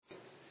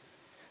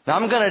Now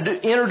I'm going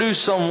to introduce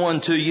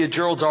someone to you.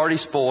 Gerald's already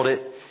spoiled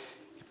it.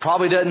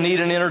 Probably doesn't need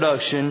an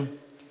introduction.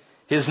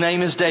 His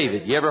name is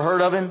David. You ever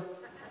heard of him?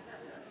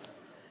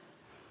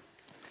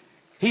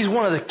 He's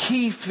one of the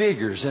key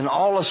figures in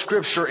all of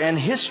Scripture and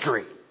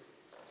history.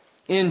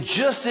 In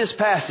just this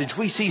passage,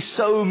 we see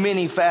so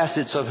many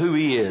facets of who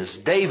he is.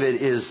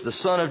 David is the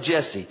son of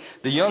Jesse,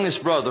 the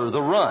youngest brother,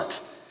 the runt,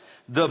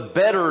 the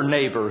better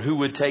neighbor who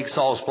would take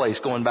Saul's place,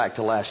 going back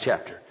to last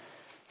chapter.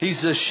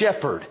 He's the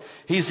shepherd.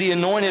 He's the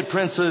anointed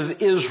prince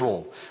of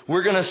Israel.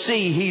 We're going to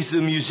see he's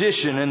the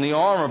musician and the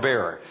armor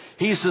bearer.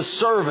 He's the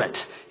servant.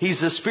 He's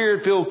the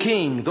spirit-filled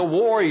king, the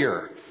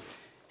warrior.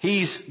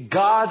 He's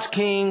God's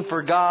king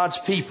for God's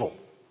people.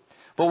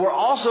 But we're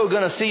also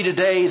going to see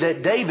today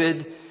that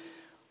David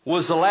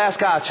was the last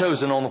guy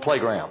chosen on the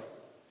playground.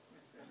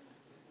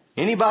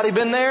 Anybody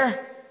been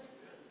there?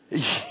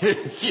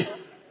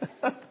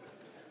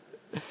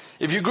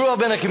 If you grew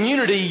up in a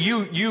community,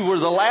 you were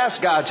the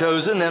last guy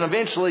chosen, and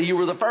eventually you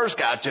were the first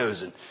guy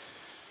chosen.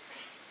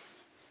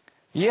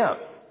 Yeah.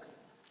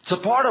 So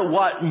part of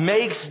what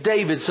makes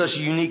David such a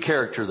unique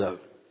character, though,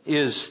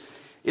 is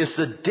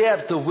the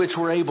depth of which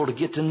we're able to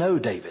get to know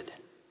David.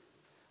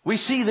 We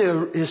see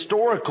the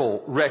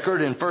historical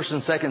record in 1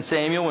 and 2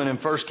 Samuel and in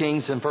 1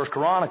 Kings and 1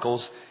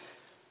 Chronicles.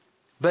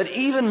 But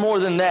even more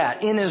than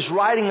that, in his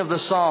writing of the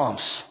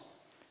Psalms,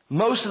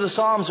 most of the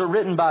Psalms are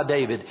written by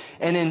David.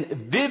 And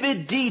in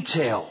vivid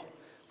detail,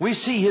 we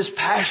see his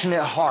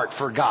passionate heart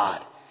for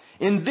God.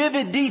 In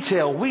vivid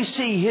detail, we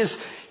see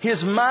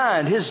his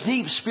mind, his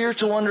deep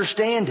spiritual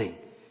understanding.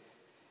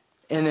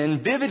 And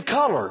in vivid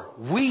color,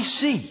 we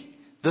see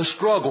the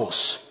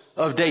struggles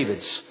of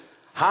David's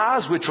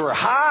highs, which were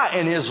high,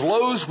 and his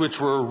lows, which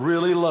were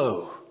really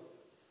low.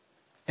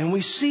 And we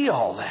see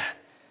all that.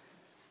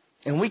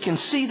 And we can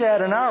see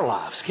that in our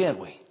lives, can't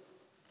we?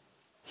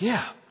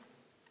 Yeah.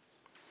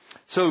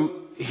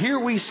 So here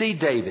we see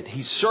David.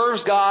 He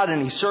serves God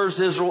and he serves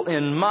Israel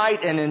in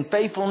might and in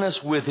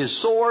faithfulness with his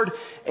sword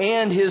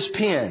and his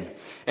pen.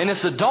 And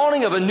it's the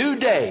dawning of a new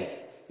day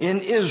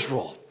in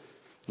Israel,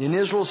 in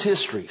Israel's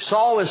history.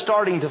 Saul is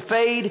starting to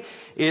fade.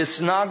 It's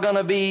not going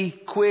to be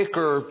quick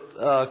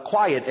or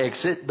quiet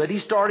exit, but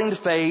he's starting to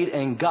fade,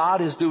 and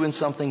God is doing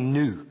something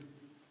new.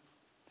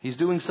 He's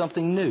doing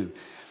something new.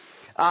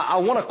 I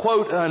want to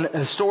quote an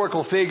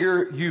historical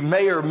figure. You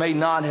may or may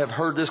not have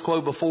heard this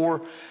quote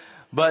before,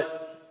 but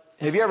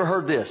have you ever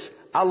heard this?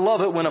 I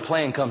love it when a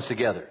plan comes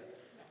together.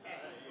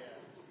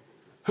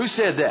 Who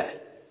said that?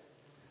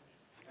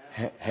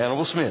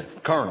 Hannibal Smith,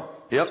 Colonel.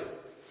 Yep.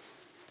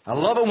 I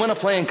love it when a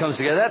plan comes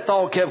together. That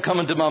thought kept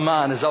coming to my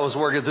mind as I was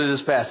working through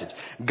this passage.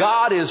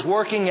 God is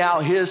working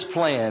out His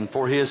plan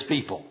for His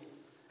people.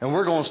 And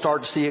we're going to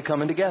start to see it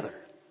coming together.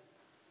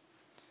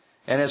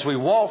 And as we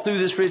walk through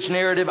this rich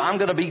narrative, I'm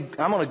going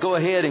to go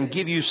ahead and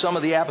give you some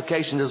of the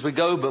applications as we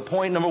go. But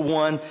point number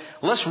 1,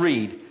 let's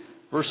read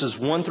verses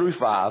 1 through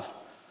 5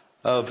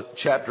 of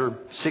chapter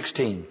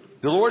 16.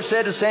 The Lord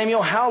said to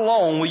Samuel, "How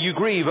long will you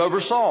grieve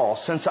over Saul,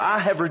 since I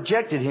have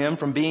rejected him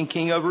from being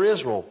king over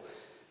Israel?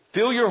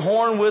 Fill your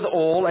horn with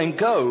oil and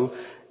go.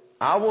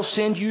 I will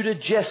send you to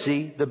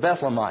Jesse the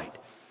Bethlehemite,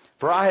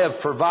 for I have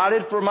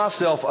provided for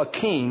myself a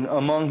king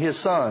among his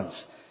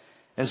sons."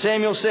 And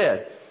Samuel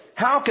said,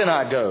 "How can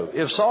I go?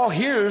 If Saul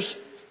hears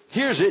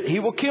it, he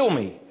will kill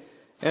me."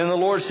 And the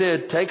Lord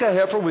said, "Take a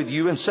heifer with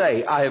you and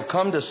say, I have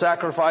come to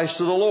sacrifice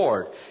to the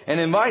Lord, and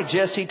invite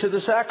Jesse to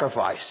the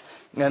sacrifice.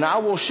 And I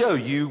will show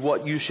you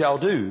what you shall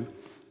do.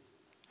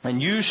 And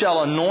you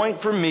shall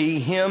anoint for me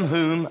him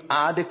whom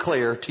I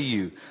declare to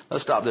you."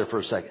 Let's stop there for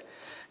a second.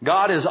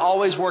 God is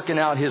always working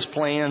out His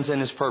plans and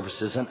His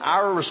purposes. And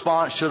our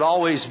response should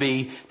always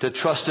be to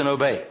trust and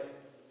obey.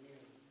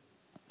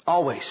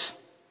 Always.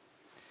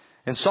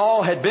 And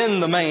Saul had been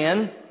the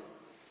man.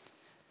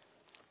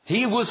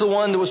 He was the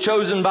one that was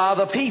chosen by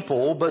the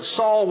people. But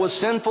Saul was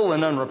sinful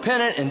and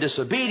unrepentant and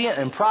disobedient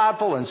and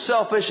prideful and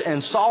selfish.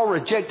 And Saul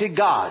rejected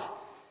God.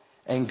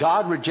 And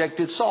God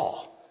rejected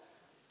Saul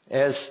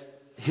as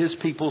His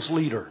people's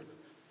leader.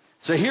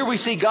 So here we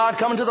see God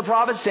coming to the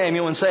prophet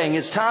Samuel and saying,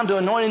 it's time to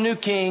anoint a new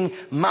king,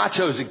 my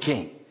chosen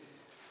king.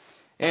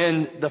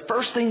 And the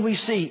first thing we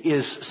see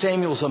is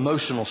Samuel's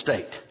emotional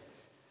state.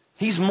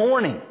 He's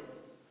mourning.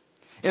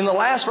 In the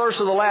last verse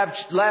of the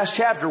last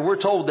chapter, we're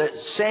told that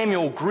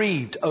Samuel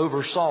grieved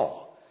over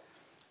Saul.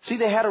 See,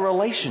 they had a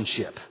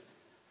relationship.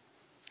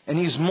 And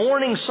he's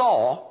mourning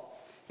Saul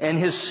and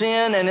his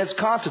sin and its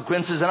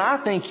consequences. And I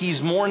think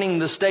he's mourning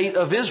the state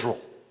of Israel.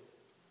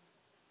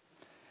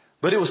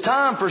 But it was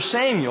time for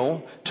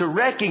Samuel to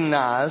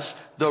recognize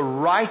the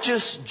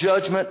righteous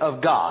judgment of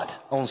God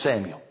on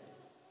Samuel.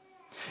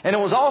 And it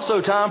was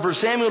also time for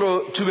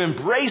Samuel to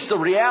embrace the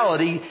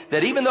reality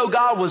that even though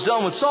God was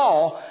done with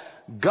Saul,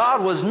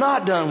 God was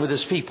not done with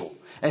His people.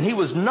 And He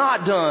was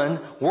not done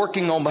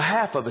working on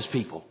behalf of His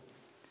people.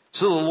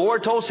 So the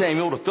Lord told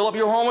Samuel to fill up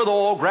your horn with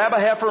oil, grab a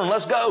heifer, and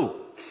let's go.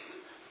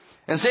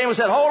 And Samuel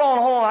said, hold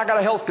on, I got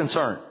a health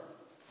concern.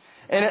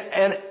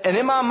 And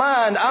in my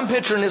mind, I'm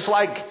picturing this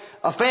like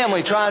a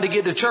family trying to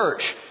get to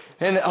church.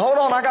 And hold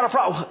on, I got a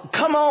problem.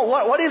 Come on,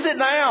 what is it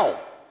now?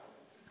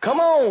 Come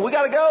on, we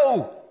got to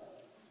go.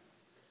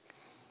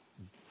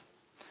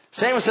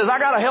 Samuel says, I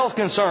got a health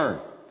concern.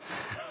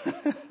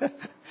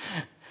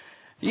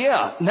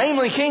 Yeah,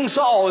 namely King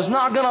Saul is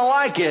not going to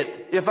like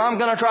it if I'm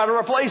going to try to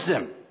replace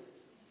him.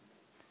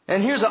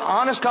 And here's an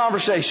honest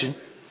conversation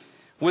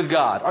with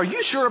God. Are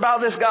you sure about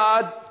this,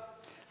 God?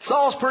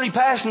 Saul's pretty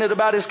passionate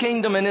about his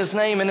kingdom and his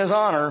name and his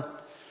honor.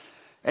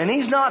 And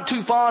he's not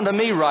too fond of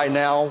me right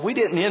now. We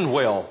didn't end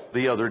well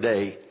the other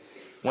day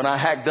when I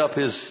hacked up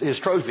his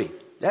trophy.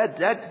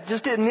 That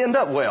just didn't end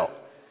up well.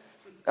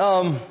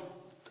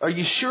 Are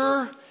you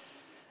sure?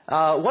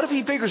 What if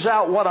he figures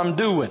out what I'm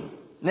doing?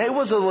 Now, it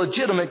was a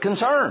legitimate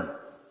concern.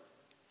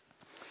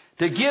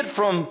 To get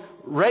from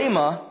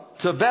Ramah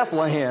to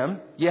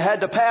Bethlehem, you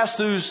had to pass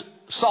through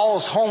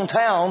Saul's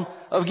hometown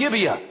of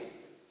Gibeah.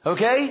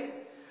 Okay?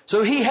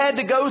 So he had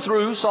to go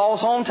through Saul's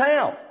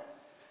hometown.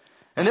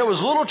 And there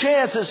was little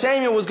chance that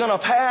Samuel was going to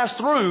pass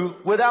through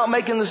without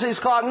making the 6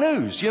 o'clock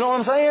news. You know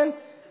what I'm saying?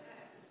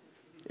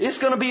 It's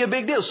going to be a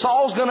big deal.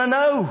 Saul's going to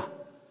know.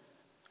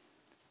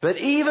 But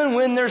even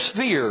when there's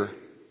fear,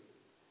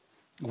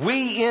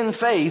 we in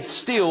faith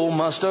still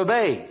must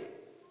obey.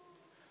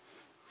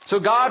 So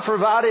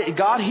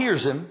God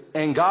hears him,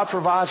 and God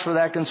provides for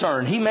that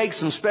concern. He makes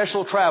some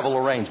special travel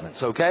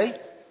arrangements, okay?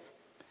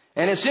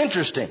 And it's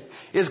interesting.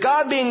 Is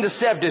God being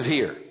deceptive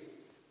here?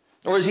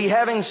 Or is he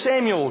having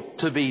Samuel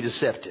to be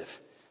deceptive?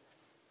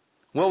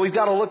 Well, we've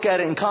got to look at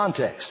it in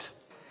context.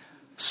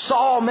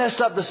 Saul messed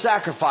up the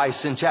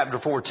sacrifice in chapter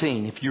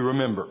 14, if you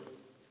remember.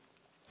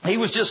 He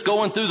was just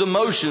going through the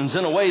motions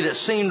in a way that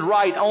seemed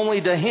right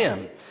only to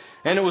him.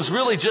 And it was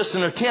really just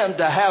an attempt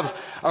to have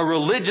a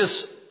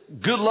religious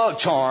good luck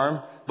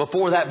charm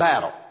before that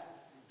battle.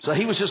 So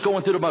he was just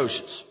going through the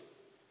motions.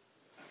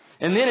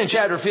 And then in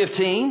chapter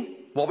 15,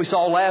 what we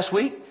saw last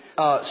week,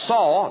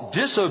 Saul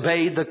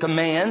disobeyed the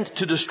command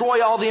to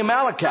destroy all the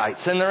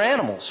Amalekites and their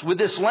animals with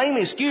this lame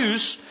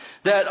excuse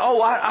that,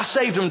 I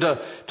saved them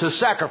to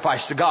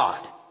sacrifice to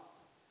God.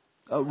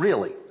 Oh,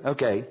 really?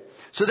 Okay.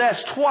 So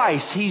that's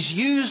twice he's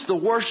used the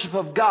worship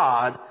of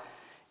God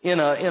in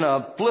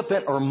a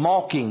flippant or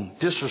mocking,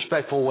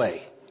 disrespectful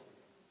way.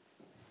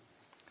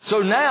 So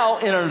now,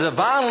 in a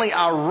divinely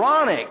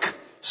ironic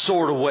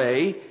sort of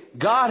way,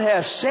 God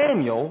has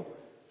Samuel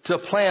to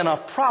plan a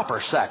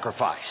proper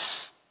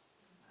sacrifice.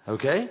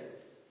 Okay?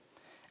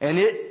 And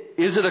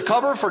is it a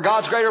cover for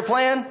God's greater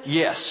plan?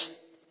 Yes.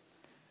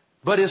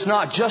 But it's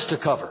not just a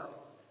cover.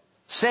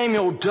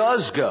 Samuel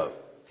does go.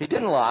 He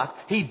didn't lie.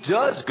 He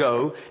does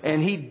go,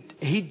 and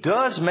he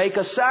does make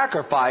a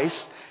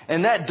sacrifice,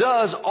 and that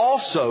does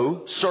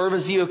also serve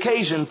as the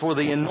occasion for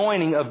the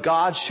anointing of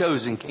God's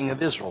chosen king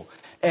of Israel.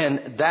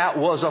 And that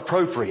was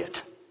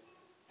appropriate.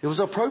 It was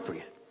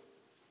appropriate.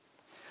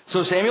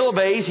 So Samuel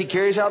obeys. He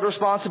carries out the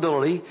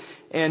responsibility.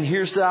 And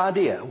here's the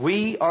idea.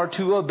 We are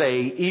to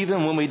obey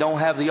even when we don't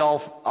have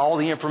all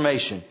the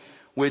information,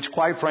 which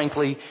quite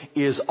frankly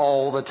is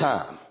all the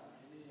time.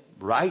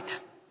 Right?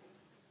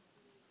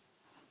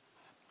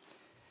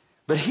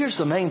 But here's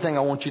the main thing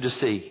I want you to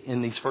see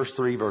in these first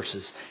 3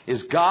 verses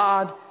is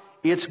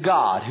it's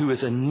God who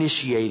is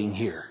initiating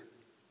here.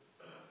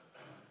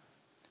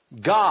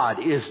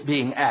 God is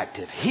being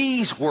active.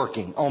 He's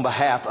working on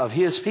behalf of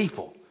His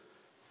people.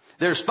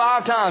 There's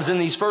 5 times in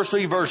these first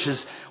 3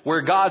 verses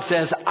where God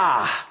says,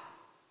 I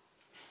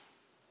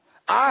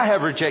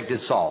have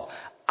rejected Saul.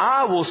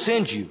 I will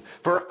send you,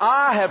 for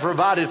I have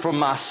provided for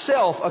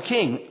myself a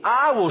king.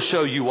 I will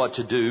show you what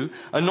to do.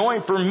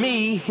 Anoint for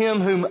me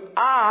him whom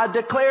I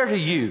declare to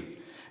you.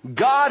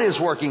 God is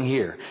working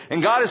here.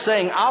 And God is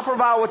saying, I'll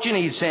provide what you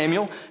need,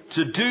 Samuel,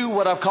 to do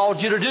what I've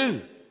called you to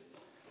do.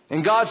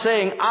 And God's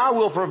saying, I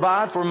will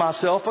provide for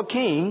myself a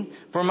king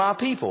for my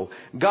people.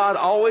 God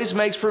always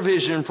makes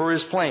provision for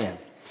His plan.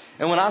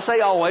 And when I say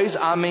always,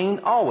 I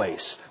mean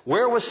always.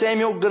 Where was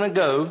Samuel going to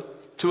go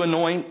to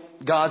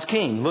anoint God's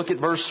king? Look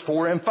at verse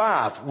 4 and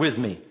 5 with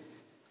me.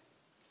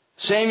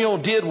 Samuel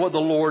did what the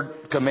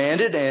Lord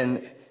commanded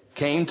and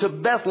came to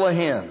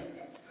Bethlehem.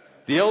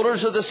 The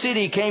elders of the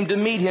city came to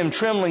meet him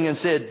trembling and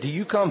said, do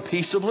you come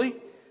peaceably?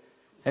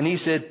 And he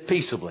said,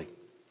 peaceably.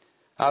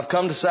 I've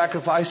come to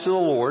sacrifice to the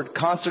Lord.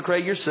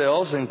 Consecrate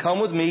yourselves and come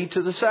with me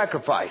to the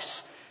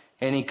sacrifice.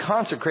 And he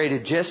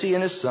consecrated Jesse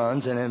and his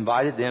sons and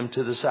invited them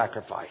to the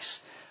sacrifice.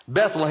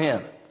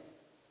 Bethlehem.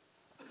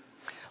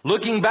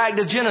 Looking back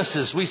to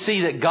Genesis, we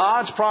see that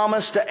God's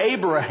promise to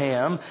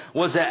Abraham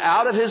was that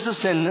out of his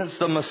descendants,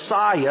 the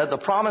Messiah, the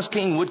promised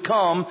king, would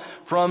come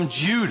from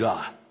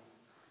Judah.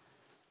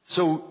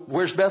 So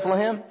where's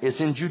Bethlehem?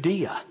 It's in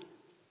Judea.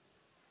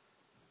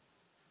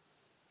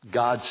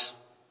 God's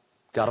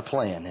got a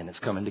plan, and it's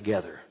coming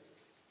together.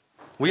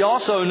 We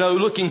also know,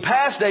 looking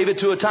past David,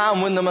 to a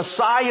time when the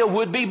Messiah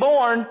would be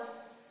born.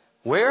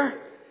 Where?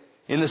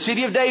 In the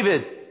city of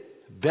David,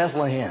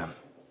 Bethlehem.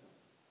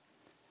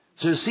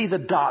 So you see the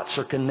dots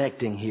are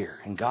connecting here,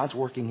 and God's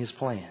working His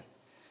plan.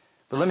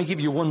 But let me give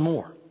you one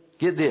more.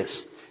 Get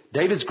this.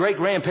 David's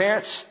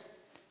great-grandparents,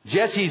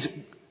 Jesse's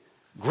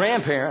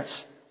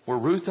grandparents, were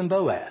Ruth and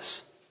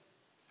Boaz.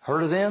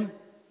 Heard of them?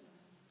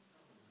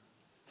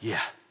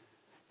 Yeah.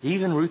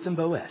 Even Ruth and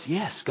Boaz.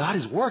 Yes, God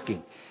is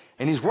working.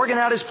 And He's working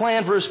out His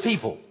plan for His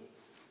people.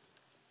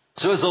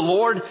 So as the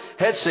Lord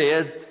had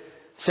said,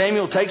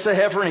 Samuel takes a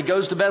heifer and he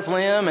goes to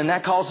Bethlehem, and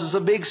that causes a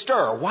big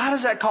stir. Why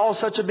does that cause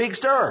such a big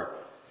stir?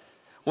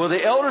 Well,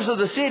 the elders of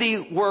the city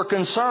were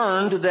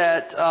concerned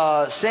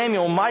that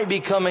Samuel might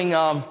be coming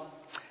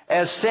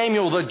as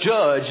Samuel the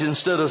judge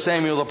instead of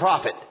Samuel the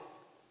prophet.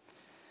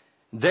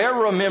 They're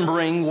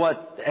remembering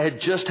what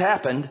had just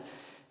happened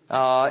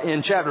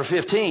in chapter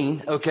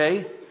 15,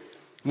 okay,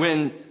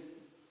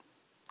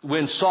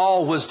 when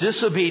Saul was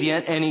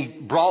disobedient and he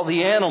brought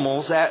the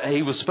animals.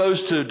 He was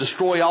supposed to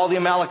destroy all the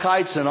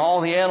Amalekites and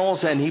all the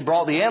animals, and he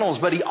brought the animals,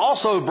 but he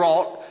also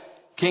brought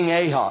King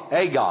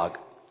Agag.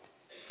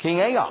 King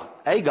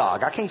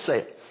Agag, I can't say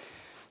it.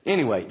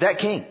 Anyway, that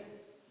king.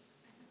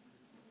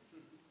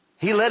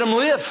 He let him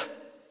live.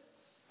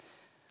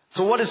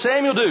 So what did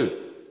Samuel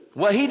do?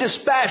 Well, he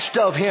dispatched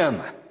of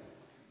him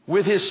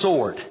with his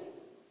sword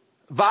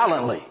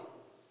violently.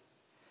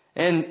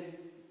 And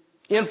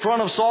in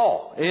front of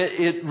Saul,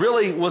 it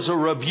really was a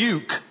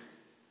rebuke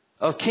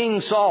of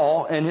King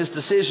Saul and his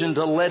decision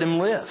to let him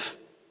live.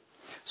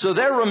 So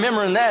they're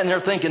remembering that, and they're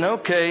thinking,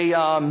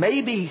 okay,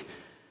 maybe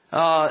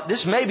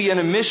this may be an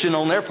admission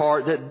on their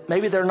part that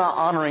maybe they're not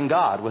honoring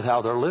God with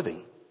how they're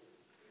living.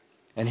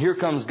 And here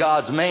comes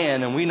God's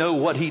man, and we know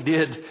what he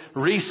did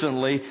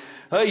recently.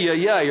 Hey,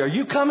 are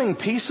you coming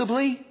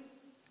peaceably?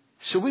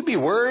 Should we be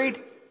worried?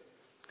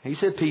 He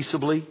said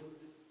peaceably.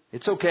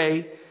 It's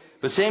okay.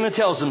 But Samuel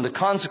tells them to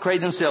consecrate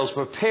themselves.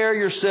 Prepare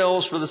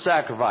yourselves for the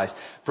sacrifice.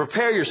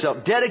 Prepare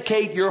yourself.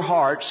 Dedicate your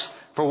hearts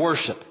for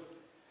worship.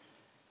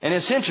 And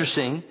it's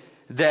interesting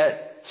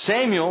that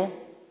Samuel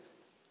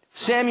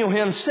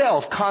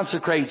himself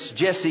consecrates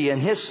Jesse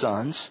and his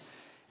sons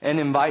and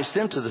invites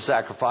them to the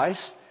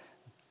sacrifice.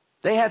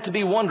 They had to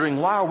be wondering,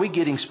 why are we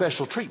getting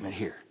special treatment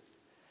here?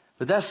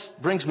 But that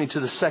brings me to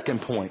the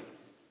second point.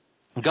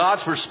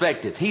 God's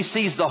perspective. He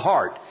sees the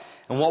heart.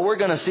 And what we're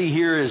going to see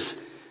here is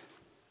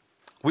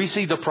we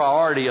see the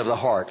priority of the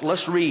heart.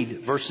 Let's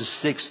read verses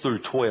 6 through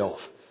 12.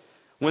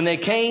 When they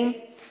came,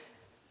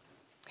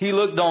 he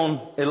looked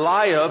on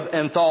Eliab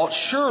and thought,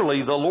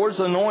 surely the Lord's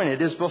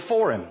anointed is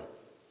before him.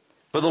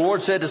 But the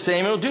Lord said to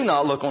Samuel, do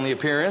not look on the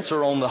appearance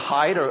or on the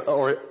height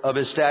or of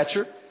his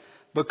stature,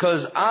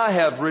 because I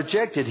have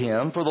rejected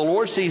him. For the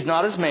Lord sees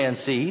not as man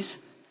sees.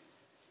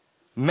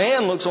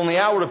 Man looks on the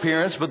outward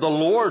appearance, but the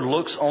Lord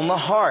looks on the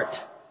heart.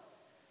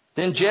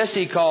 Then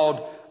Jesse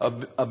called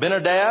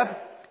Abinadab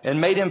and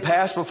made him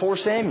pass before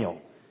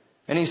Samuel.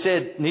 And he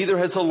said, neither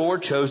has the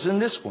Lord chosen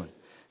this one.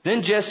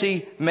 Then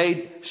Jesse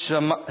made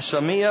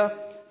Shemiah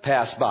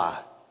pass by.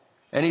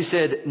 And he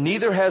said,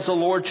 neither has the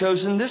Lord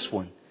chosen this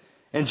one.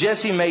 And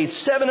Jesse made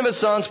 7 of his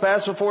sons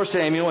pass before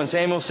Samuel. And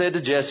Samuel said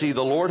to Jesse,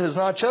 the Lord has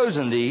not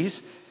chosen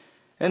these.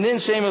 And then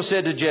Samuel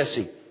said to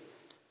Jesse,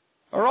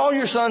 are all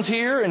your sons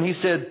here? And he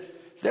said,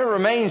 there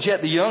remains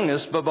yet the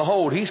youngest, but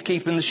behold, he's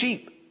keeping the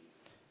sheep.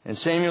 And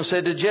Samuel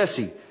said to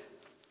Jesse,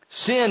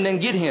 send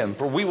and get him,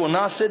 for we will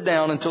not sit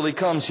down until he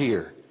comes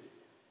here.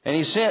 And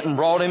he sent and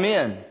brought him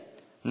in.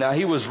 Now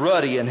he was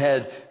ruddy and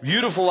had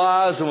beautiful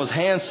eyes and was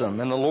handsome.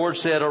 And the Lord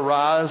said,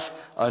 arise,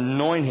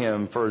 anoint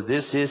him, for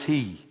this is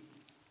he.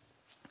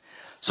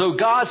 So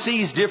God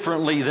sees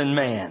differently than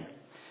man.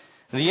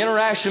 The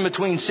interaction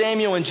between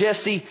Samuel and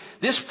Jesse,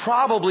 this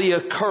probably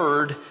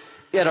occurred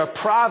at a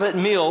private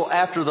meal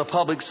after the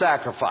public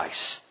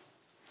sacrifice.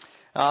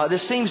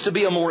 This seems to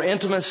be a more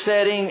intimate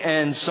setting,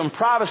 and some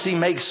privacy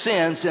makes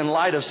sense in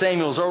light of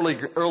Samuel's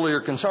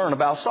earlier concern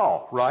about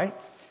Saul, right?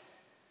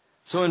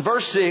 So in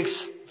verse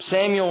 6,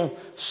 Samuel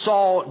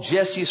saw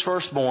Jesse's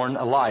firstborn,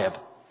 Eliab,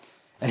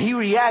 and he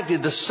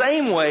reacted the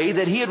same way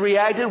that he had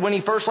reacted when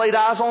he first laid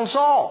eyes on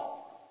Saul.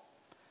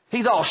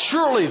 He thought,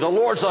 surely the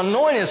Lord's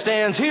anointed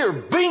stands here.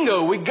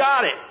 Bingo, we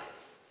got it.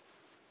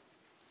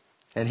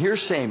 And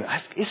here's Samuel.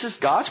 This is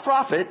God's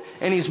prophet,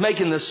 and he's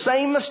making the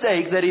same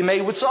mistake that he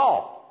made with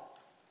Saul.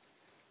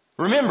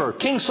 Remember,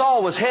 King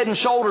Saul was head and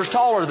shoulders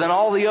taller than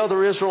all the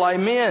other Israelite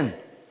men.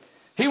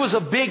 He was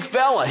a big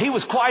fella. He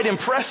was quite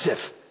impressive.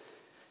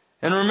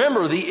 And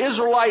remember, the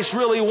Israelites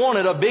really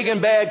wanted a big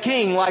and bad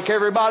king like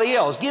everybody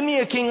else. Give me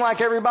a king like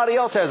everybody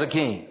else has a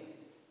king.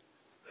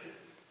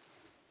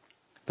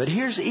 But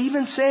here's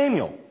even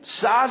Samuel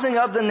sizing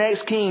up the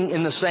next king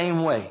in the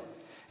same way.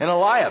 And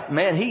Eliab,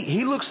 man,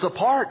 he looks the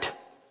part.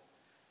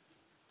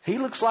 He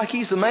looks like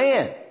he's the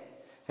man.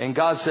 And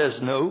God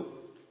says, no,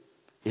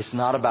 it's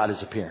not about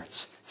his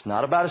appearance. It's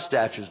not about his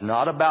stature. It's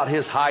not about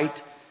his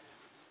height.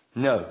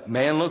 No,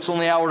 man looks on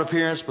the outward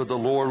appearance, but the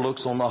Lord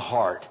looks on the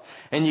heart.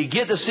 And you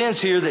get the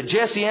sense here that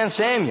Jesse and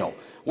Samuel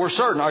were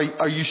certain.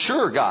 Are you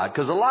sure, God?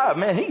 Because Eliab,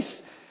 man,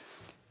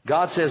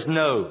 God says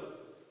no.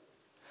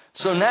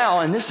 So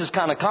now, and this is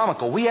kind of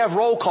comical, we have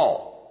roll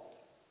call.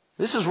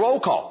 This is roll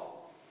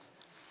call.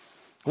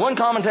 One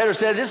commentator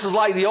said this is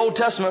like the Old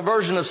Testament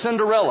version of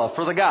Cinderella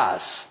for the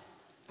guys.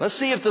 Let's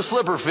see if the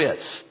slipper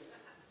fits.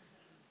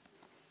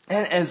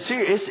 And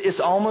seriously, it's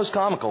almost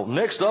comical.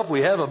 Next up,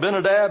 we have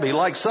Abinadab. He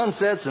likes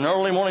sunsets and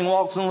early morning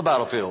walks on the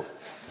battlefield.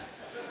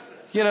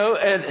 You know,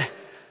 and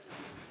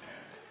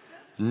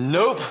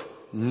Nope,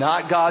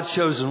 not God's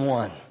chosen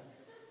one.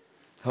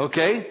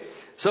 Okay?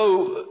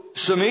 So,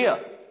 Shemiah.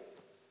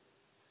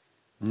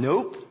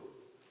 Nope.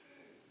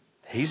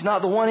 He's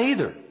not the one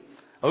either.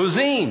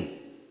 Ozim.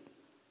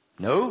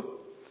 No.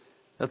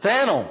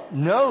 Nathanael.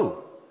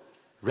 No.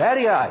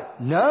 Radai.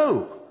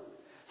 No.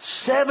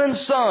 7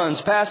 sons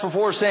passed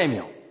before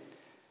Samuel.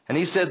 And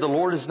he said, the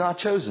Lord has not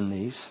chosen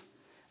these.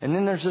 And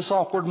then there's this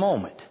awkward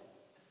moment.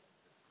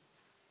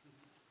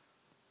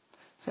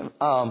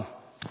 Samuel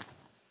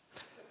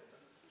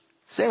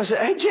said,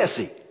 hey,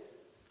 Jesse,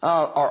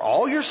 are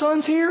all your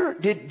sons here?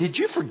 Did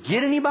you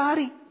forget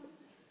anybody?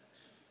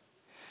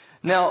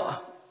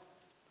 Now,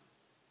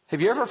 have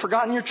you ever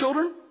forgotten your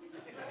children?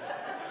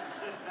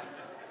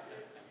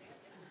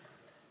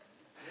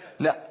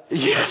 No.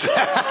 Yes.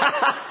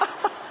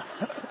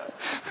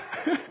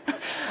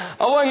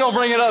 I wasn't going to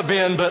bring it up,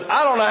 Ben, but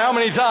I don't know how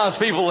many times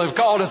people have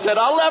called and said,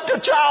 I left a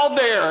child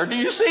there. Do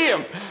you see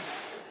him?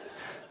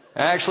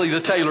 Actually,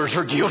 the Taylors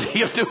are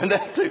guilty of doing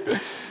that too.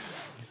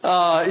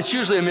 It's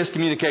usually a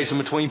miscommunication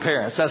between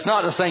parents. That's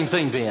not the same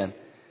thing, Ben.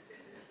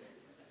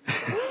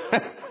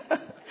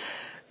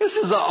 This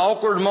is an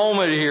awkward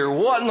moment here.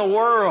 What in the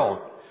world?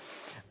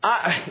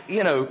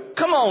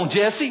 Come on,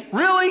 Jesse.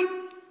 Really?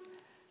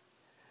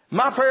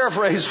 My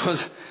paraphrase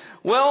was,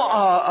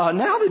 well,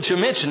 now that you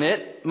mention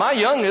it, my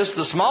youngest,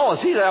 the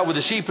smallest, he's out with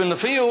the sheep in the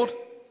field.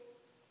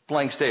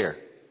 Blank stare.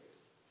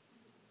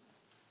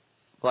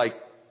 Like,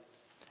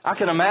 I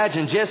can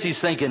imagine Jesse's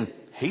thinking,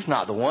 he's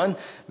not the one.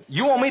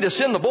 You want me to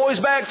send the boys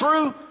back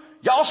through?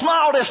 Y'all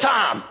smile this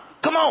time.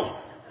 Come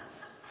on.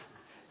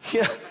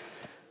 Yeah.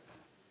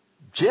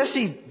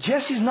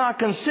 Jesse's not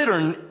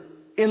considering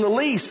in the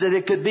least that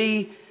it could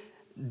be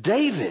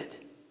David.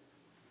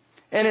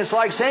 And it's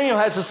like Samuel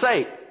has to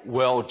say,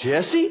 well,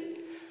 Jesse,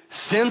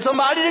 send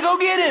somebody to go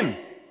get him.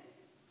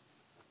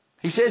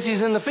 He says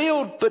he's in the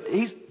field, but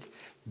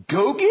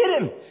go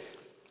get him.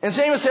 And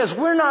Samuel says,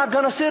 we're not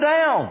going to sit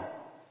down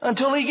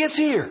until he gets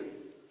here.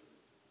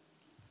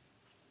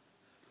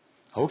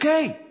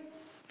 Okay.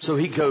 So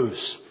he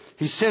goes.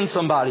 He sends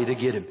somebody to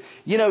get him.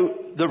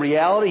 The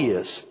reality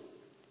is,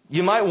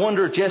 you might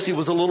wonder if Jesse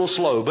was a little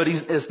slow, but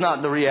it's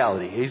not the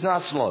reality. He's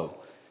not slow.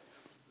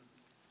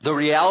 The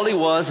reality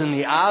was, in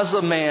the eyes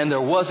of man,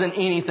 there wasn't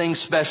anything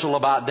special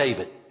about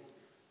David.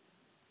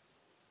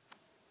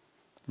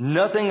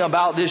 Nothing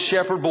about this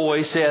shepherd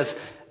boy says,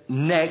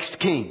 next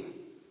king.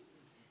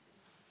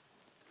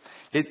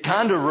 It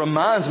kind of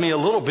reminds me a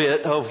little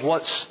bit of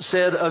what's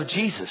said of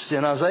Jesus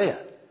in Isaiah.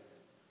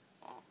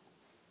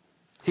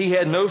 He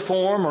had no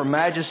form or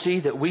majesty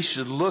that we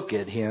should look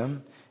at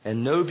him,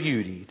 and no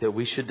beauty that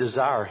we should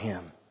desire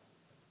him.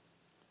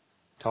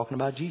 Talking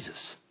about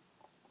Jesus.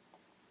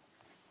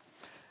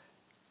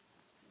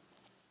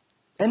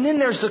 And then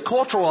there's the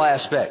cultural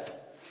aspect.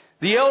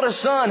 The eldest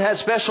son had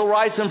special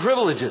rights and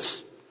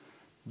privileges.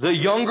 The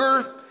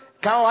younger,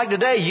 kind of like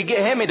today, you get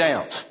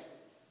hand-me-downs.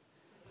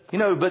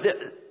 But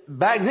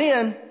back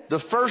then, the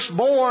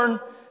firstborn,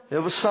 it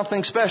was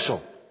something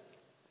special.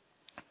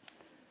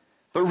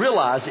 But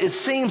realize, it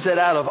seems that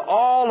out of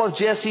all of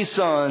Jesse's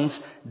sons,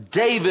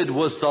 David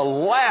was the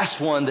last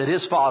one that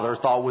his father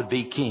thought would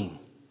be king.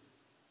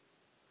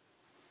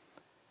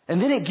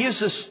 And then it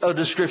gives us a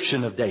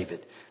description of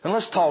David. And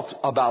let's talk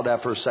about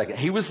that for a second.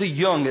 He was the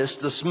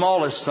youngest, the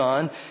smallest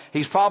son.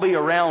 He's probably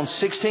around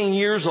 16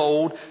 years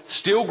old,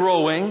 still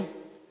growing.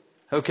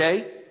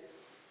 Okay?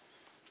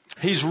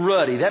 He's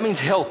ruddy. That means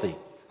healthy.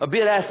 A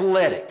bit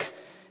athletic.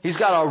 He's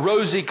got a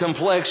rosy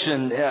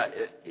complexion.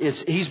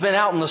 He's been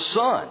out in the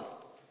sun.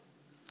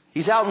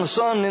 He's out in the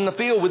sun in the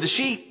field with the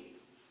sheep.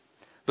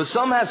 But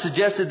some have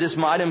suggested this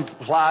might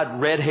imply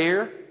red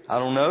hair. I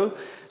don't know.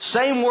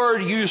 Same word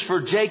used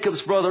for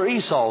Jacob's brother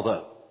Esau,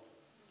 though.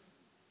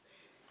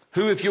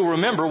 Who, if you'll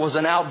remember, was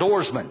an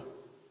outdoorsman.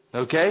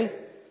 Okay?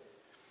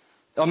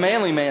 A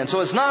manly man.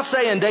 So it's not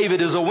saying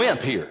David is a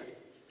wimp here.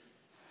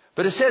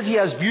 But it says he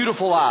has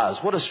beautiful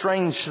eyes. What a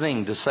strange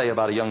thing to say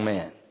about a young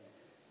man.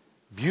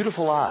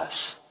 Beautiful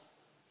eyes.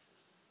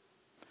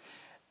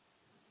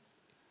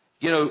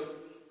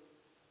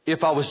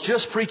 If I was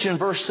just preaching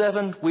verse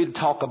 7, we'd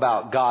talk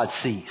about God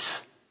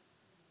sees.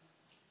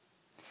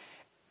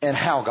 And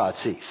how God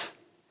sees.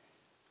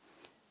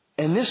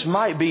 And this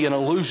might be an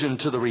allusion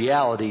to the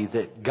reality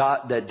that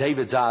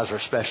David's eyes are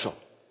special.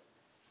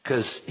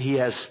 Because he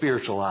has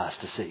spiritual eyes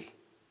to see.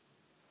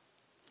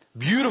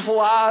 Beautiful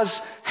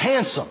eyes,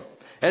 handsome.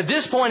 At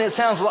this point, it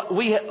sounds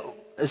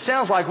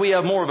like we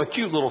have more of a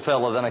cute little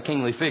fella than a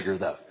kingly figure,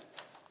 though.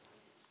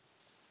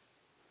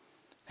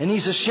 And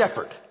he's a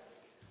shepherd.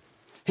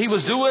 He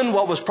was doing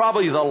what was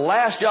probably the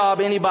last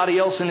job anybody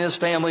else in his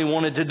family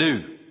wanted to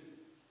do.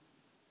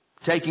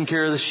 Taking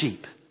care of the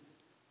sheep.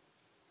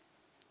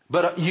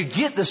 But you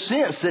get the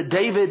sense that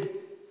David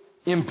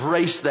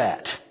embraced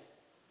that.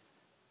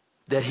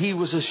 That he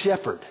was a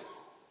shepherd.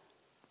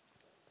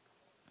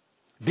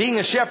 Being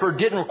a shepherd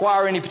didn't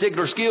require any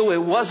particular skill. It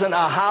wasn't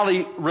a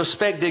highly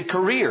respected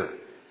career.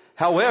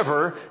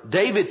 However,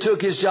 David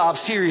took his job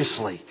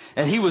seriously.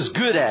 And he was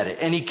good at it.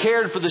 And he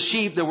cared for the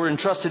sheep that were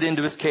entrusted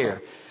into his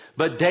care.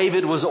 but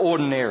David was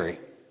ordinary.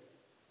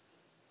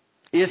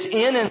 It's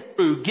in and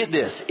through, get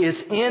this, it's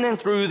in and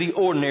through the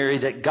ordinary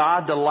that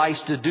God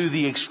delights to do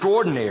the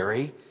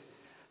extraordinary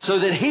so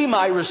that He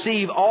might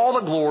receive all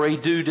the glory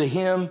due to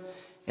Him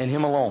and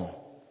Him alone.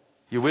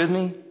 You with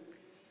me?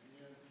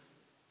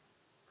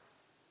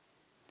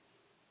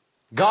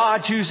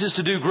 God chooses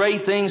to do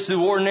great things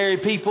through ordinary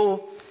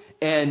people,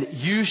 and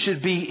you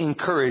should be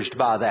encouraged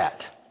by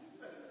that.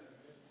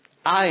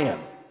 I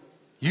am.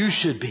 You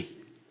should be.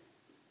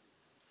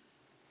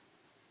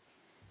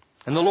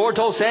 And the Lord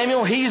told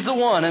Samuel, He's the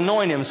one,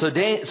 anoint him.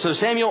 So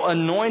Samuel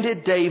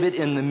anointed David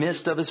in the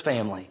midst of his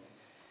family.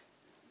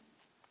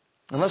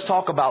 And let's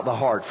talk about the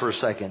heart for a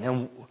second.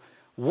 And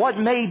what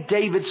made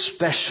David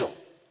special?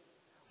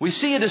 We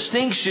see a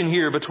distinction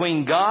here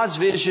between God's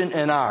vision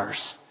and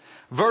ours.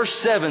 Verse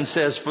 7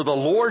 says, For the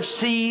Lord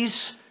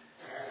sees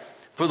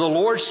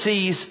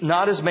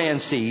not as man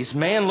sees.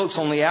 Man looks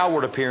on the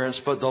outward appearance,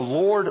 but the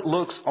Lord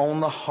looks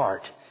on the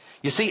heart.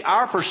 You see,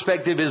 our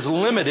perspective is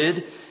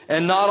limited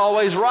and not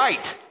always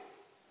right.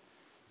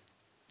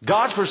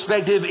 God's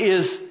perspective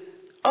is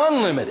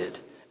unlimited,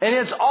 and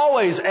it's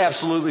always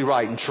absolutely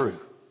right and true.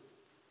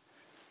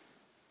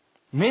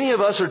 Many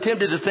of us are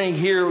tempted to think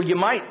here, you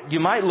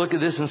might look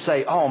at this and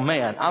say, oh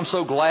man, I'm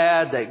so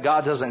glad that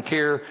God doesn't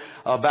care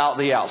about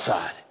the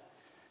outside.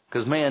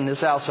 Because man,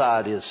 this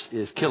outside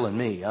is killing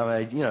me.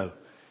 I mean,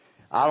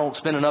 I don't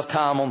spend enough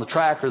time on the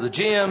track or the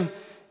gym,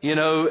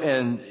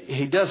 and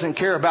He doesn't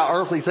care about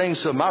earthly things,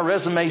 so my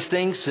resume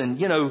stinks. And,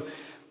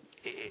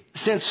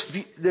 since,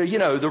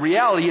 the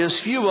reality is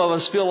few of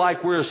us feel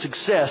like we're a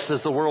success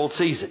as the world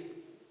sees it.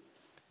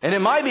 And it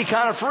might be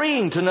kind of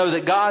freeing to know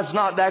that God's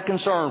not that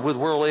concerned with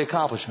worldly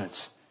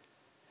accomplishments.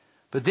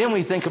 But then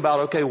we think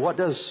about, okay, what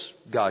does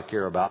God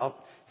care about?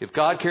 If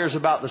God cares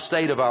about the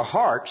state of our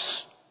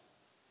hearts,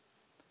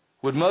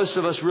 would most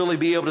of us really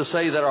be able to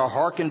say that our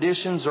heart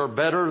conditions are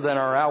better than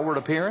our outward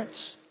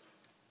appearance?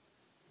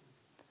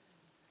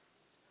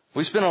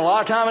 We spend a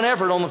lot of time and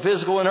effort on the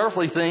physical and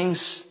earthly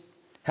things.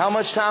 How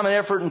much time and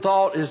effort and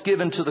thought is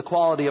given to the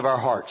quality of our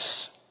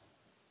hearts?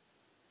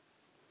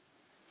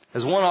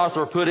 As one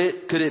author put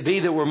it, could it be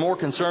that we're more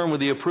concerned with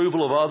the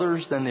approval of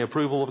others than the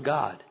approval of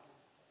God?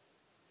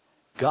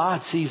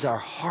 God sees our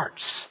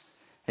hearts,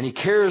 and He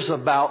cares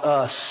about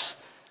us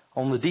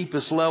on the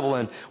deepest level.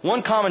 And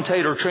one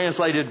commentator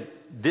translated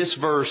this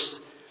verse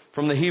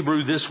from the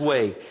Hebrew this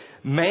way: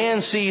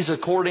 man sees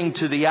according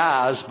to the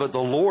eyes, but the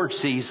Lord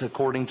sees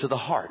according to the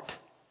heart.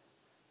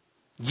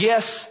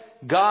 Yes,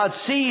 God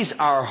sees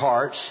our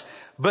hearts,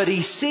 but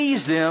He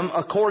sees them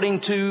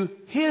according to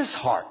His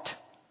heart.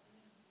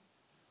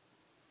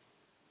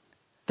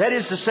 That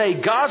is to say,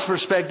 God's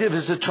perspective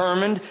is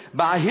determined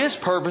by His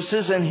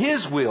purposes and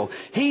His will.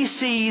 He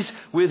sees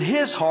with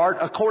His heart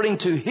according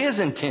to His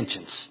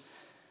intentions.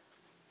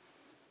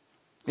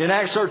 In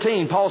Acts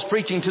 13, Paul's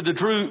preaching to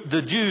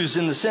the Jews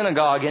in the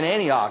synagogue in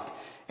Antioch.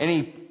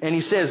 And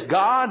he says,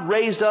 God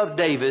raised up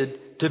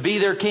David to be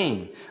their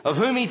king, of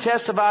whom He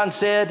testified and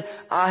said,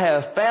 I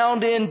have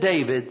found in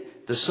David,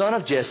 the son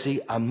of Jesse,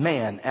 a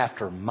man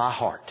after my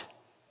heart,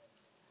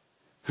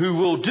 who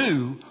will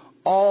do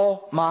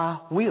all my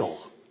will.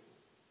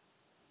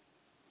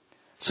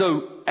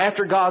 So,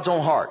 after God's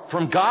own heart.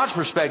 From God's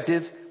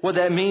perspective, what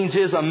that means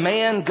is a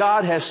man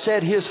God has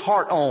set His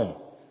heart on.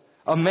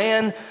 A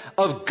man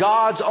of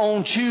God's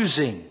own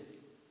choosing.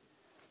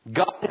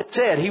 God had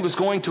said He was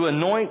going to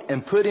anoint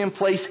and put in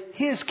place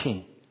His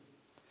king.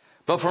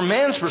 But from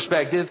man's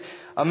perspective,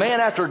 a man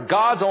after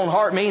God's own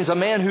heart means a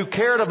man who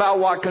cared about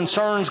what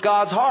concerns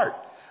God's heart.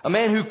 A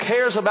man who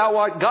cares about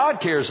what God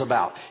cares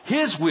about.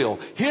 His will,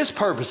 His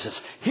purposes,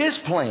 His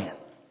plan.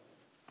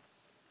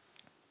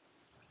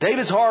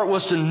 David's heart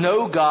was to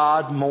know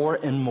God more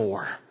and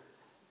more.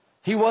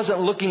 He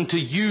wasn't looking to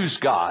use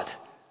God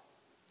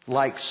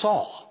like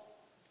Saul.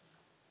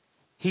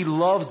 He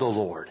loved the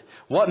Lord.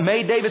 What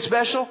made David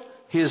special?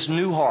 His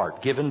new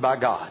heart given by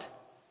God.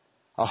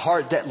 A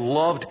heart that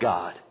loved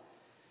God.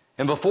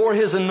 And before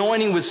his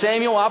anointing with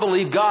Samuel, I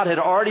believe God had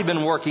already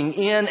been working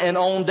in and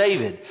on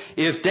David.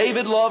 If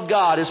David loved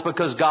God, it's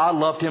because God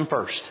loved him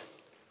first.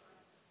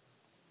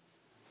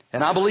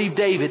 And I believe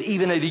David,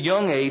 even at a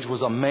young age,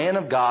 was a man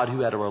of God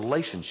who had a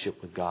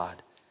relationship with God.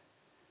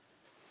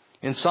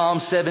 In Psalm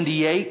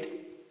 78,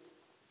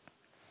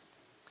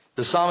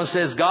 the psalmist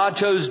says, God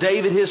chose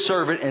David, His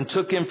servant, and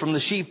took him from the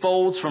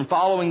sheepfolds, from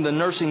following the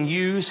nursing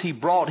ewes. He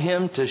brought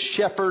him to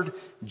shepherd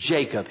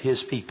Jacob,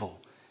 His people,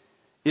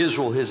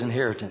 Israel, His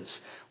inheritance.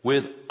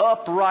 With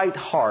upright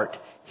heart,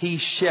 He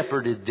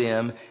shepherded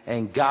them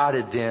and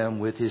guided them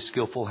with His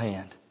skillful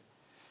hand.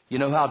 You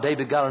know how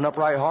David got an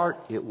upright heart?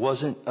 It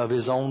wasn't of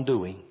his own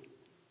doing.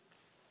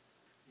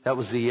 That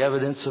was the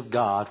evidence of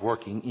God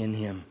working in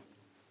him.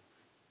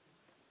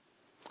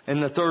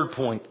 And the third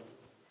point,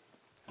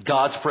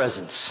 God's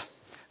presence.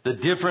 The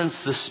difference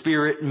the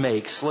Spirit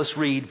makes. Let's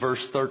read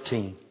verse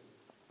 13.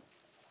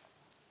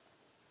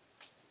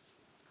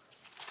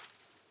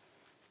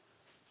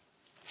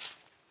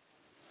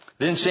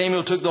 Then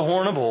Samuel took the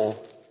horn of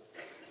oil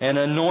and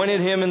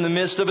anointed him in the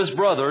midst of his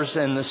brothers.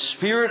 And the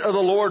Spirit of the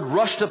Lord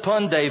rushed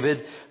upon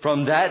David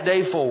from that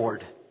day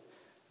forward.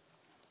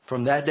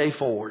 From that day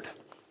forward.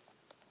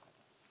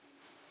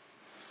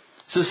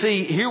 So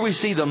see, here we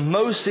see the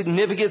most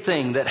significant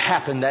thing that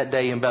happened that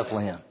day in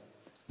Bethlehem.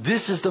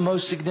 This is the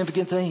most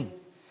significant thing.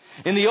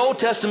 In the Old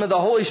Testament,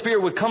 the Holy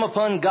Spirit would come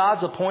upon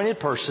God's appointed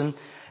person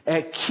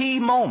at key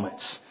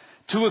moments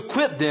to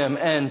equip them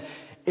and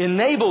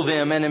enable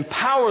them and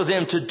empower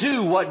them to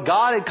do what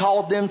God had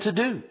called them to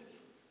do.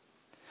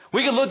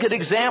 We can look at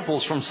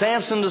examples from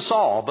Samson to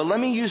Saul, but let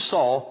me use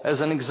Saul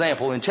as an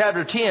example. In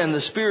chapter 10,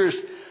 the Spirit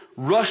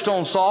rushed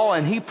on Saul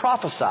and he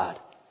prophesied.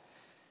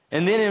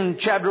 And then in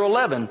chapter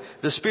 11,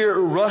 the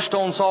Spirit rushed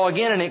on Saul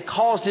again and it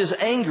caused his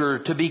anger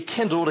to be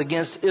kindled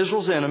against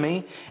Israel's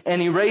enemy,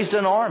 and he raised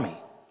an army.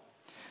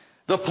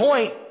 The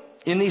point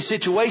in these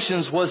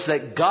situations was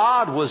that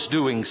God was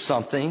doing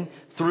something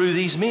through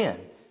these men.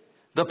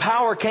 The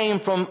power came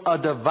from a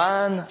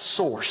divine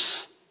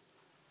source.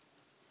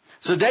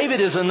 So David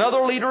is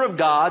another leader of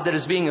God that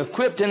is being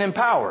equipped and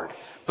empowered.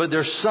 But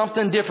there's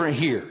something different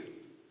here.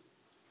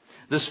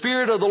 The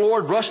Spirit of the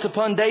Lord rushed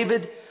upon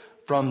David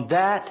from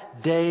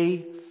that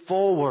day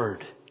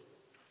forward.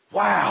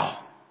 Wow.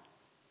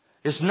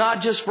 It's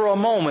not just for a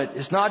moment.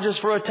 It's not just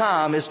for a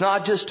time. It's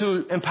not just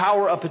to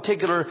empower a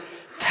particular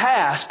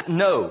task.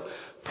 No.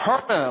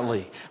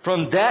 Permanently.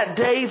 From that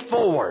day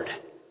forward.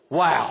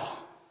 Wow.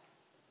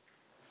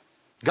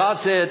 God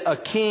said, a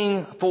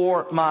king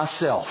for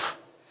myself.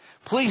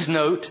 Please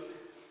note,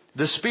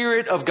 the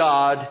Spirit of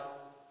God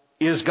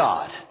is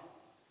God.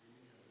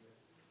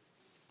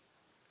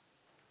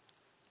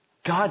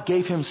 God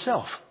gave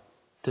himself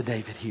to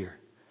David here.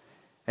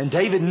 And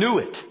David knew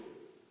it.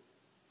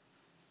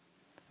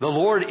 The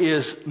Lord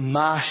is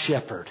my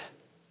shepherd.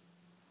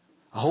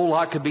 A whole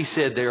lot could be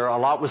said there. A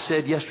lot was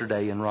said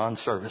yesterday in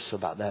Ron's service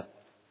about that.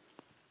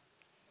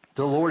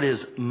 The Lord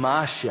is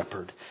my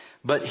shepherd.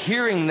 But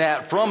hearing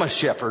that from a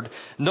shepherd,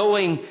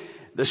 knowing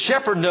the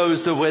shepherd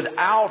knows that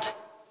without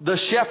the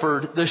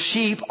shepherd, the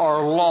sheep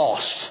are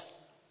lost.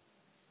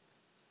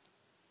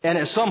 And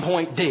at some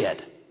point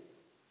dead.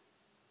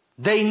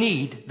 They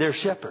need their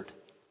shepherd.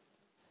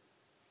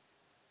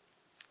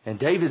 And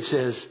David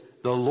says,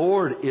 the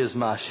Lord is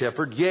my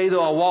shepherd. Yea,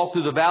 though I walk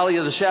through the valley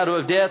of the shadow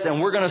of death.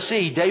 And we're going to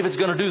see, David's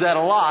going to do that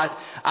a lot.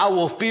 I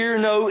will fear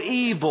no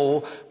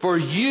evil, for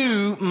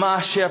you,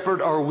 my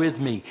shepherd, are with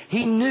me.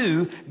 He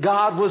knew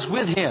God was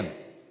with him.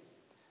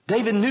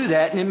 David knew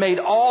that, and it made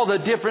all the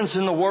difference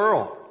in the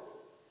world.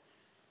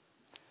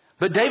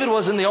 But David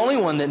wasn't the only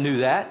one that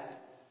knew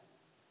that.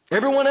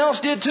 Everyone else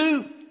did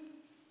too.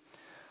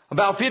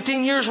 About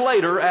 15 years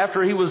later,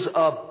 after he was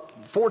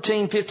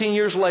 15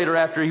 years later,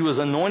 after he was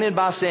anointed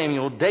by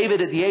Samuel, David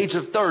at the age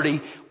of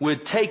 30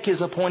 would take his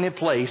appointed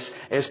place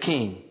as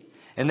king.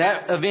 And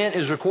that event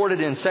is recorded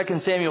in 2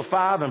 Samuel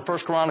 5 and 1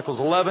 Chronicles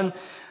 11.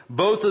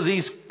 Both of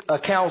these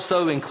accounts,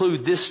 though,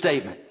 include this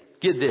statement.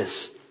 Get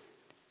this.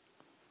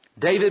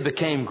 David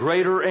became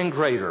greater and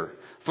greater,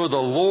 for the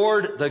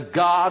Lord, the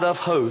God of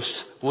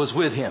hosts, was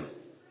with him.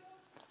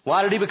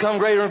 Why did he become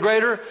greater and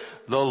greater?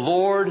 The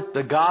Lord,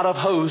 the God of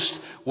hosts,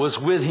 was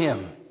with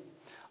him.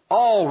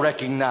 All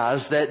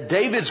recognize that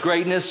David's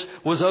greatness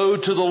was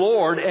owed to the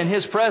Lord and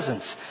his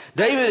presence.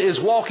 David is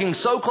walking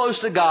so close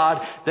to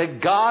God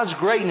that God's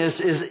greatness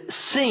is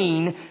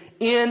seen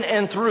in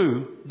and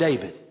through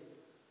David.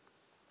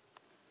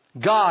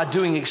 God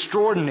doing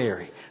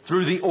extraordinary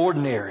through the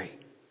ordinary.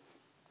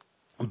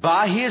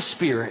 By His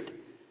Spirit,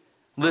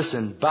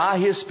 listen, by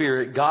His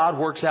Spirit, God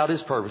works out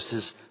His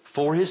purposes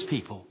for His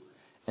people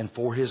and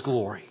for His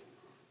glory.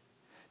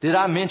 Did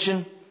I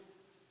mention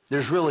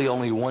there's really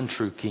only one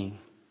true king?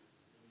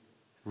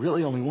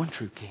 Really only one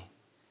true king.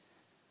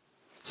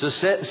 So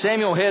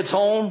Samuel heads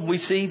home. We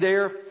see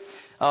there.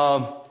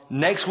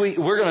 Next week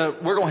we're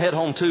gonna head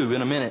home too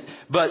in a minute.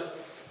 But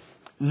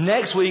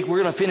next week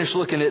we're gonna finish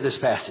looking at this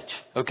passage.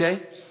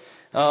 Okay.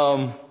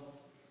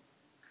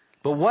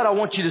 But what I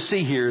want you to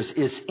see here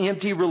is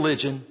empty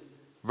religion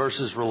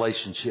versus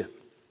relationship.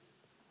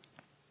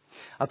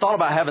 I thought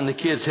about having the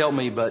kids help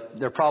me, but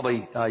they're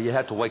probably you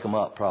have to wake them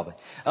up probably.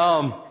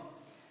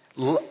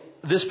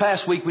 This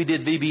past week we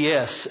did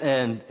VBS,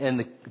 and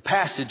the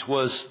passage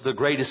was the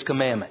greatest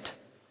commandment.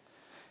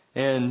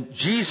 And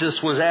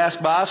Jesus was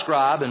asked by a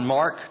scribe in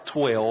Mark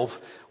 12,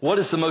 what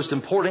is the most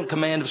important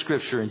command of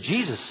Scripture? And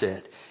Jesus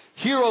said,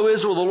 Hear, O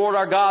Israel, the Lord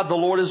our God, the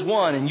Lord is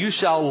one, and you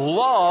shall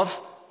love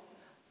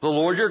the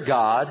Lord your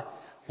God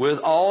with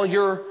all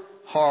your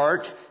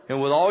heart and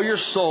with all your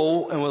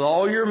soul and with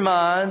all your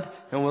mind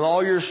and with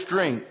all your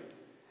strength.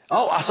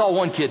 Oh, I saw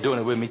one kid doing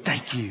it with me.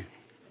 Thank you.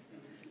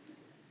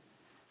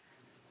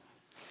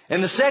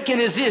 And the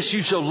second is this,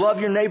 you shall love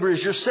your neighbor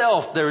as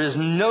yourself. There is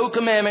no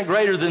commandment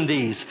greater than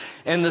these.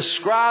 And the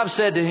scribe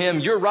said to him,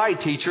 You're right,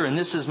 teacher. And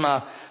this is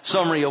my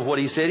summary of what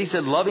he said. He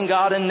said, loving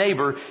God and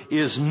neighbor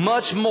is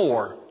much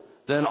more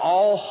than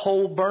all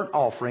whole burnt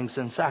offerings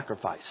and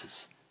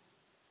sacrifices.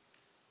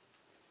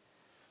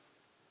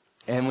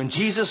 And when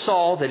Jesus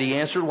saw that he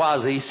answered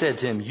wisely, he said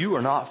to him, You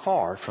are not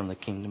far from the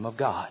kingdom of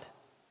God.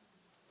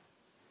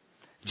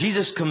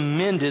 Jesus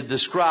commended the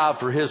scribe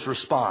for his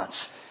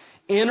response.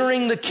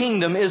 Entering the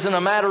kingdom isn't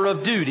a matter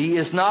of duty.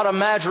 It's not a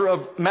matter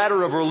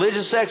of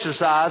religious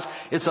exercise.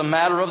 It's a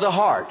matter of the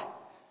heart.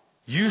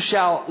 You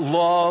shall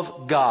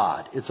love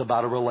God. It's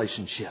about a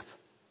relationship.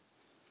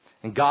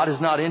 And God is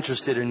not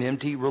interested in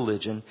empty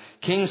religion.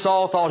 King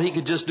Saul thought he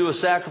could just do a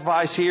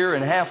sacrifice here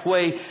and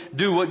halfway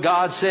do what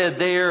God said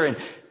there and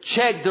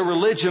check the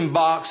religion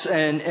box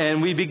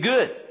and we'd be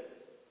good.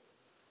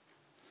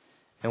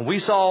 And we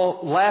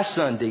saw last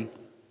Sunday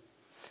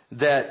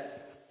that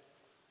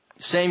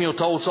Samuel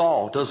told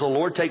Saul, does the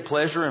Lord take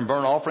pleasure in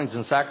burnt offerings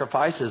and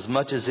sacrifice as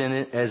much as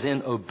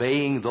in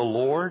obeying the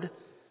Lord?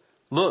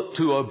 Look,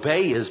 to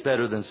obey is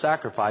better than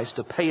sacrifice.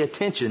 To pay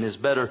attention is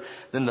better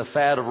than the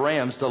fat of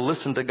rams. To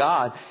listen to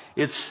God,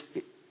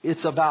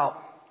 it's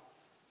about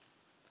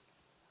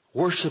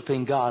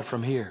worshiping God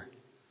from here.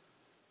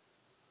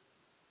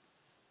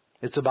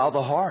 It's about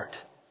the heart.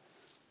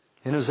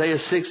 In Hosea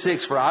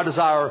 6:6, for I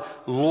desire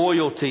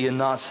loyalty and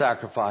not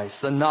sacrifice,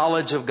 the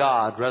knowledge of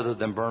God rather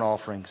than burnt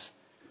offerings.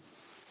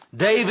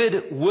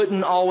 David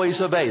wouldn't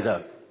always obey,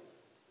 though.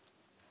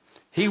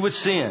 He would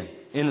sin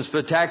in a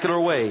spectacular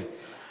way.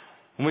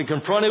 When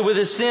confronted with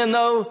his sin,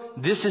 though,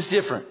 this is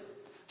different.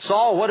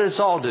 Saul, what did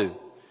Saul do?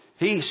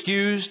 He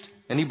excused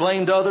and he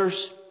blamed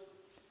others.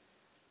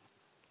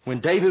 When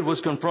David was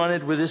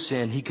confronted with his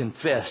sin, he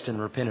confessed and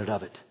repented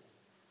of it.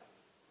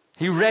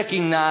 He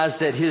recognized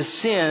that his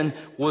sin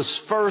was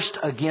first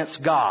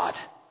against God.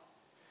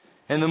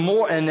 And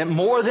that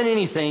more than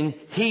anything,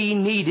 he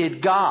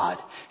needed God.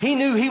 He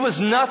knew he was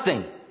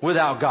nothing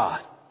without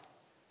God.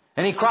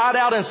 And he cried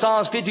out in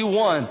Psalms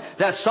 51,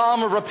 that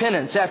psalm of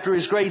repentance after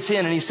his great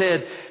sin. And he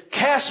said,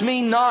 cast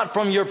me not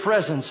from your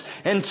presence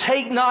and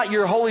take not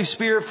your Holy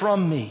Spirit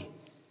from me.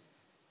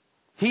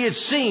 He had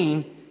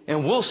seen,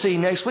 and we'll see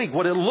next week,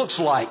 what it looks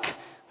like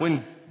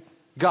when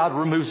God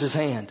removes his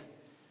hand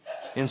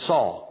in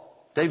Saul.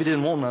 David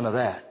didn't want none of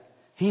that.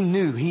 He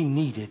knew he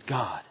needed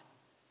God.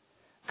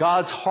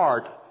 God's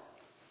heart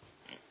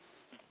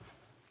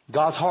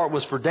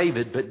was for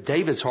David, but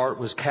David's heart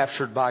was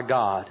captured by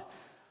God.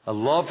 A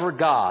love for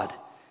God.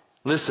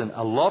 Listen,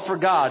 a love for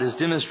God is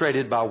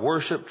demonstrated by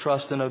worship,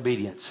 trust, and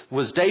obedience.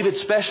 Was David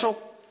special?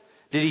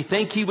 Did he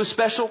think he was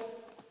special?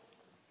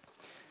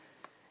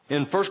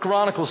 In 1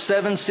 Chronicles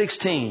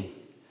 7:16,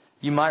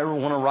 you might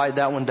want to write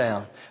that one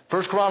down.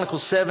 1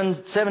 Chronicles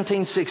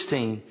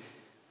 17:16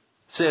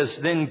 says,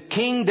 then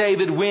King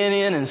David went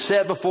in and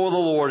sat before the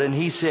Lord, and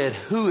he said,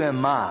 who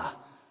am I,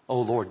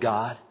 O Lord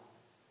God?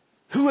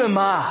 Who am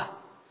I?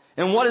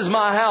 And what is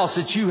my house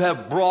that you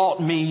have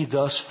brought me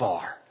thus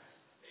far?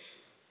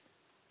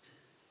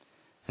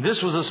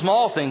 This was a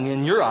small thing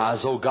in your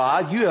eyes, O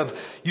God.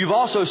 You've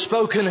also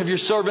spoken of your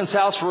servant's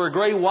house for a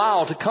great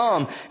while to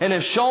come, and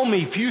have shown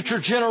me future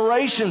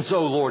generations,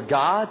 O Lord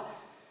God.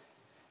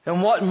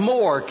 And what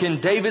more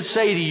can David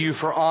say to you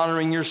for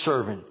honoring your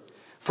servant?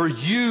 For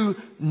you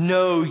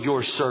know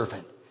your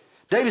servant.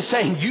 David's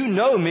saying, you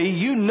know me,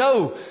 you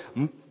know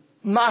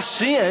my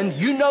sin,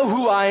 you know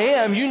who I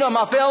am, you know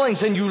my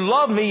failings, and you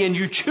love me, and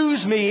you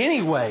choose me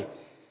anyway.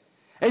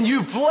 And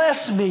you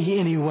bless me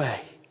anyway.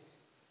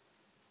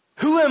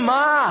 Who am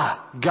I,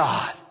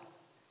 God?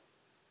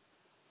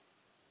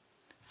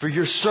 For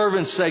your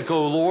servant's sake,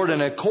 O Lord,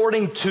 and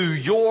according to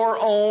your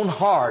own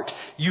heart,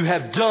 you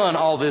have done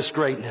all this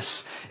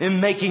greatness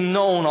in making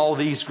known all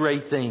these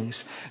great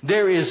things.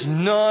 There is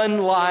none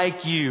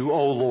like you,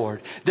 O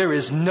Lord. There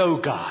is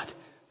no God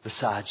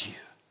besides you.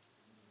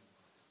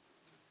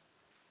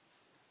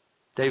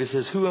 David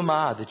says, who am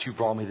I that you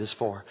brought me this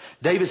far?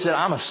 David said,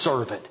 I'm a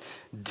servant.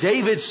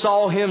 David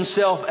saw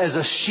himself as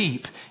a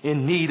sheep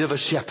in need of a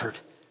shepherd.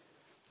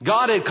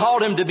 God had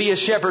called him to be a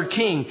shepherd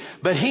king,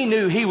 but he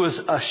knew he was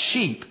a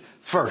sheep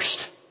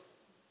first.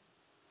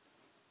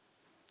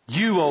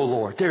 You, O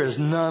Lord, there is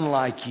none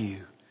like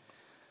you.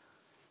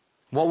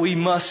 What we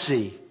must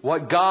see,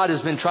 what God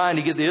has been trying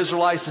to get the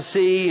Israelites to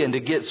see and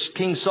to get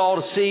King Saul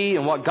to see,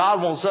 and what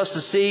God wants us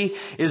to see,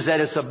 is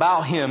that it's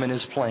about him and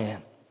his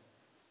plan.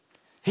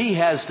 He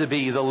has to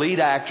be the lead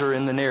actor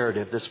in the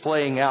narrative that's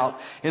playing out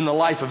in the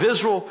life of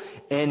Israel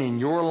and in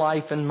your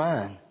life and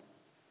mine.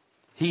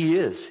 He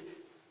is.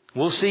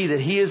 We'll see that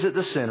he is at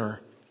the center.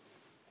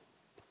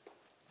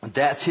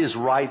 That's his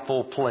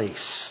rightful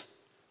place.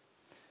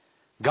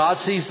 God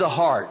sees the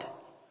heart.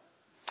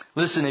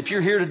 Listen, if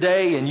you're here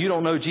today and you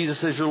don't know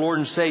Jesus as your Lord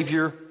and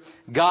Savior,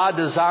 God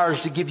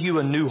desires to give you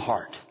a new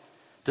heart,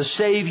 to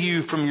save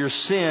you from your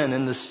sin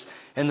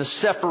and the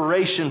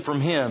separation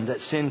from him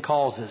that sin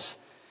causes,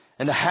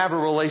 and to have a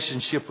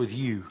relationship with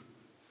you.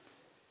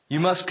 You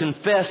must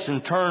confess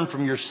and turn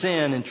from your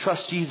sin and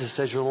trust Jesus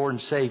as your Lord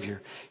and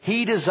Savior.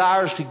 He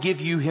desires to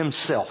give you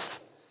himself.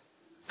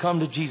 Come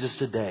to Jesus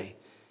today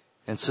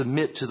and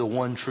submit to the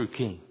one true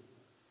King.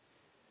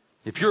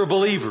 If you're a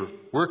believer,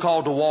 we're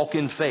called to walk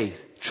in faith,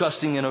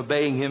 trusting and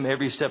obeying him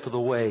every step of the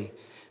way.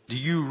 Do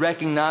you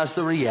recognize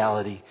the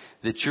reality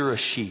that you're a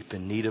sheep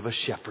in need of a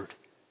shepherd?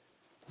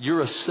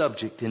 You're a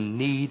subject in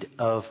need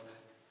of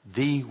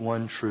the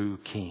one true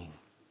King.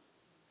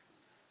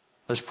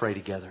 Let's pray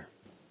together.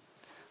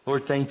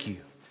 Lord, thank you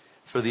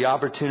for the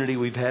opportunity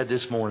we've had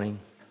this morning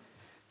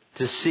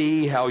to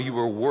see how you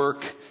will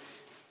work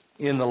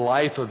in the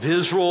life of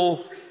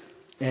Israel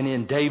and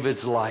in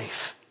David's life.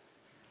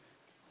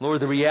 Lord,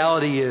 the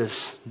reality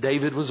is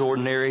David was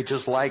ordinary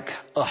just like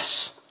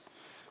us.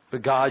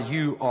 But God,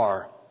 you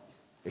are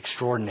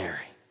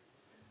extraordinary.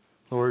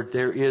 Lord,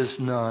 there is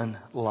none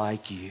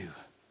like you.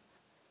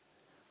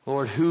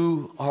 Lord,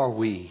 who are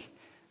we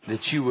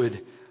that you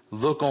would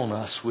look on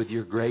us with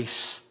your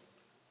grace,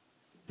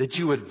 that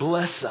you would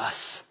bless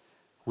us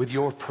with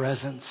your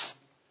presence?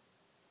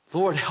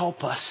 Lord,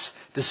 help us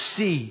to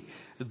see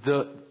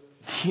the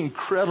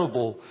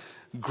incredible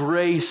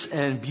grace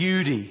and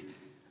beauty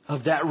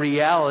of that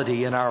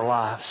reality in our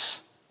lives.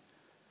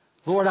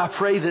 Lord, I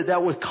pray that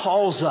that would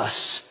cause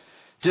us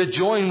to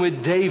join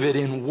with David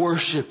in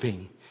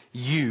worshiping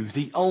you,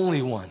 the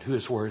only one who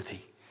is worthy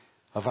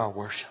of our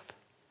worship.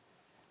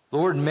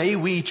 Lord, may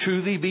we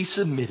truly be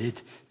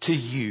submitted to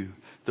you,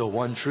 the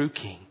one true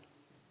King.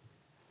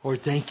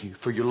 Lord, thank you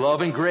for your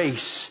love and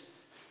grace.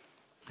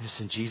 It's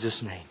in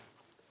Jesus' name.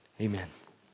 Amen.